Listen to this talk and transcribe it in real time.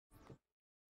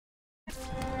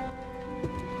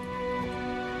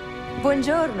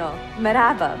Buongiorno,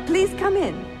 merhaba. Please come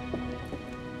in.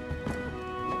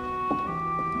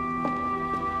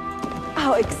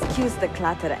 Oh, excuse the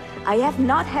clutter. I have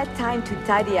not had time to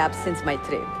tidy up since my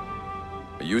trip.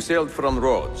 You sailed from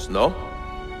Rhodes, no?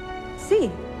 See,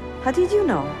 how did you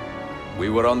know? We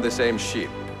were on the same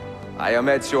ship. I am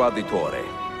Ezio Auditore.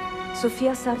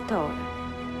 Sofia Sartor.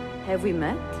 Have we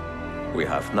met? We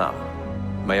have now.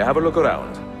 May I have a look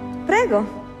around? Prego.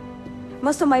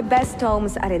 Most of my best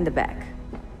tomes are in the back.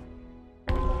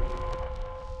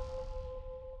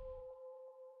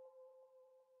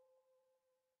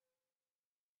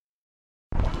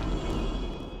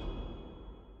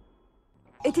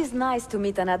 It is nice to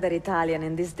meet another Italian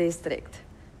in this district.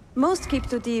 Most keep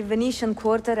to the Venetian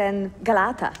Quarter and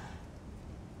Galata.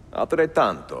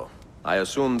 Altrettanto. I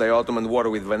assume the Ottoman war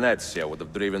with Venezia would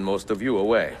have driven most of you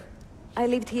away. I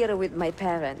lived here with my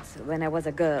parents when I was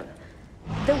a girl.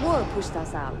 The war pushed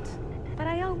us out, but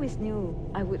I always knew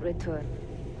I would return.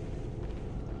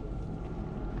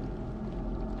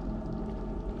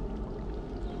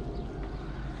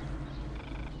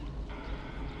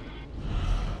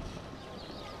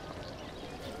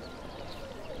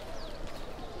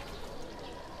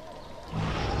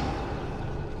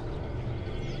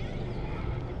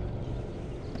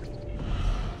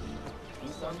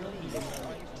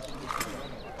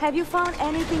 Have you found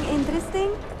anything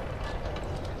interesting?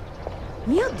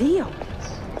 Mio Dio!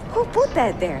 Who put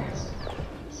that there?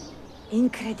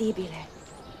 Incredibile.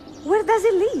 Where does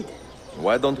it lead?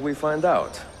 Why don't we find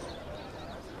out?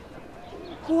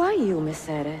 Who are you,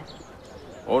 Messere?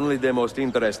 Only the most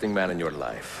interesting man in your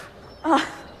life. Ah,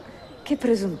 che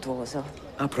presuntuoso.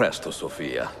 A presto,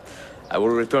 Sofia. I will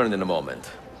return in a moment.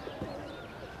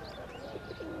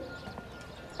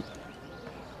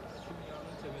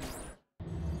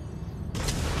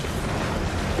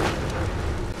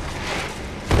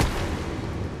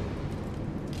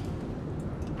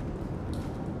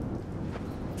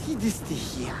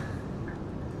 Here.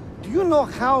 Do you know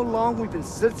how long we've been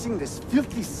searching this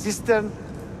filthy cistern?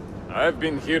 I've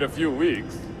been here a few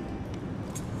weeks.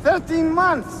 13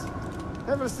 months!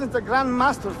 Ever since the Grand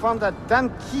Master found that damn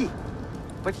key.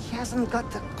 But he hasn't got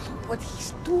a clue what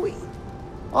he's doing.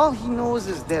 All he knows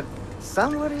is they're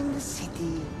somewhere in the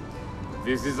city.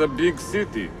 This is a big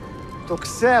city.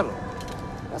 Toxero.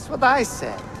 That's what I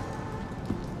said.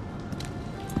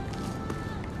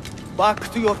 Back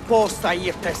to your post,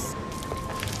 Aietes.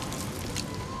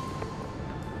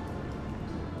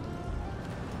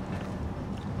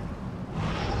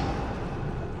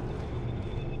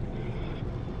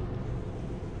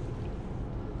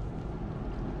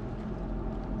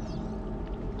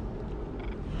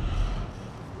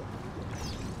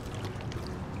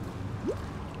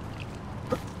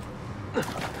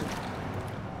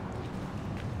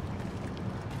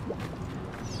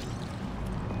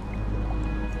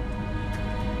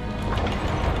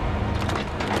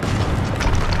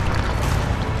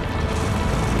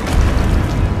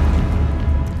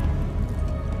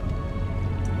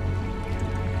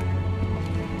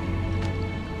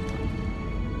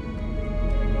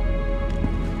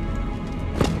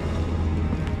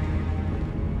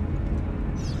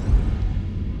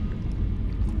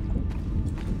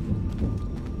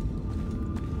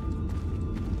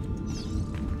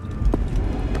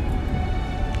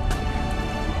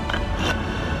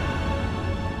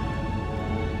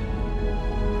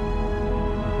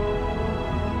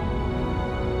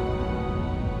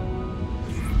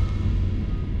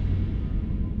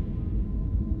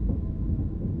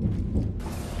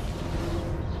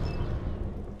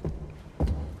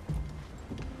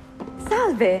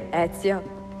 Salve, Ezio.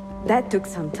 That took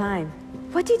some time.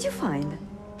 What did you find?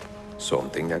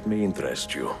 Something that may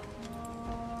interest you.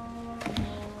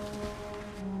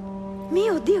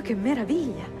 Mio Dio, che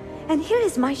meraviglia! And here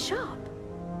is my shop.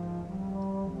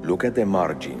 Look at the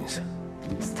margins.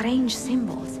 Strange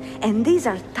symbols. And these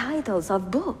are titles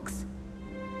of books.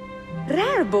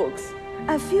 Rare books.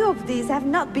 A few of these have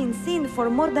not been seen for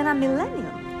more than a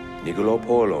millennium. Niccolo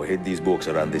Polo hid these books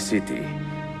around the city.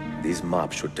 These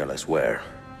maps should tell us where.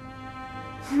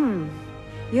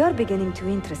 You're beginning to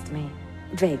interest me.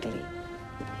 Vaguely.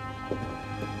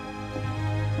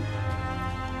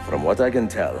 From what I can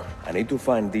tell, I need to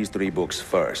find these 3 books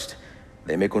first.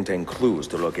 They may contain clues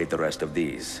to locate the rest of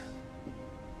these.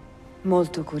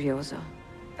 Molto curioso.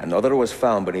 Another was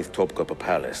found beneath Topkapi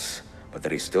Palace, but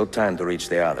there is still time to reach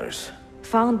the others.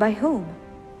 Found by whom?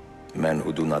 Men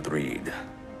who do not read.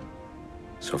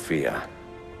 Sophia,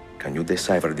 can you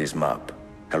decipher this map?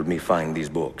 Help me find these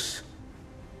books.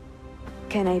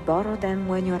 Can I borrow them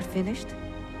when you are finished?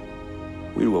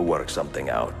 We will work something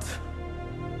out.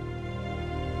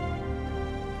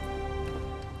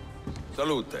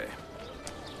 Salute.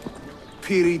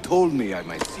 Piri told me I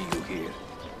might see you here.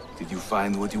 Did you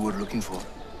find what you were looking for?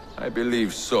 I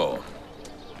believe so.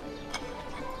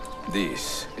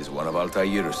 This is one of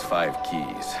Altair's 5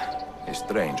 keys. A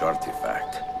strange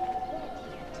artifact.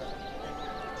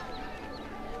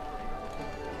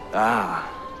 Ah,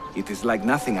 it is like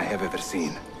nothing I have ever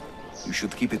seen. You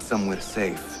should keep it somewhere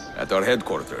safe. At our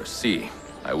headquarters, see.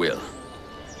 I will.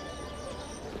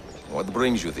 What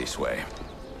brings you this way?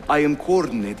 I am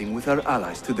coordinating with our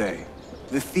allies today.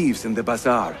 The thieves in the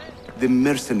bazaar, the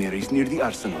mercenaries near the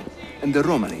arsenal, and the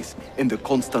Romanis in the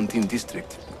Constantine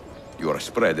district. You are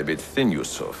spread a bit thin,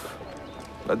 Yusuf.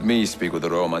 Let me speak with the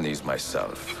Romanis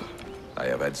myself. I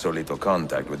have had so little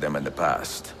contact with them in the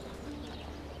past.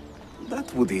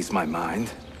 That would ease my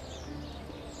mind.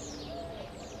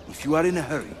 If you are in a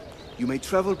hurry, you may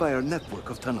travel by our network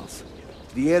of tunnels.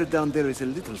 The air down there is a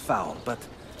little foul, but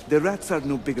the rats are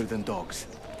no bigger than dogs.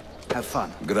 Have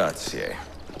fun. Grazie.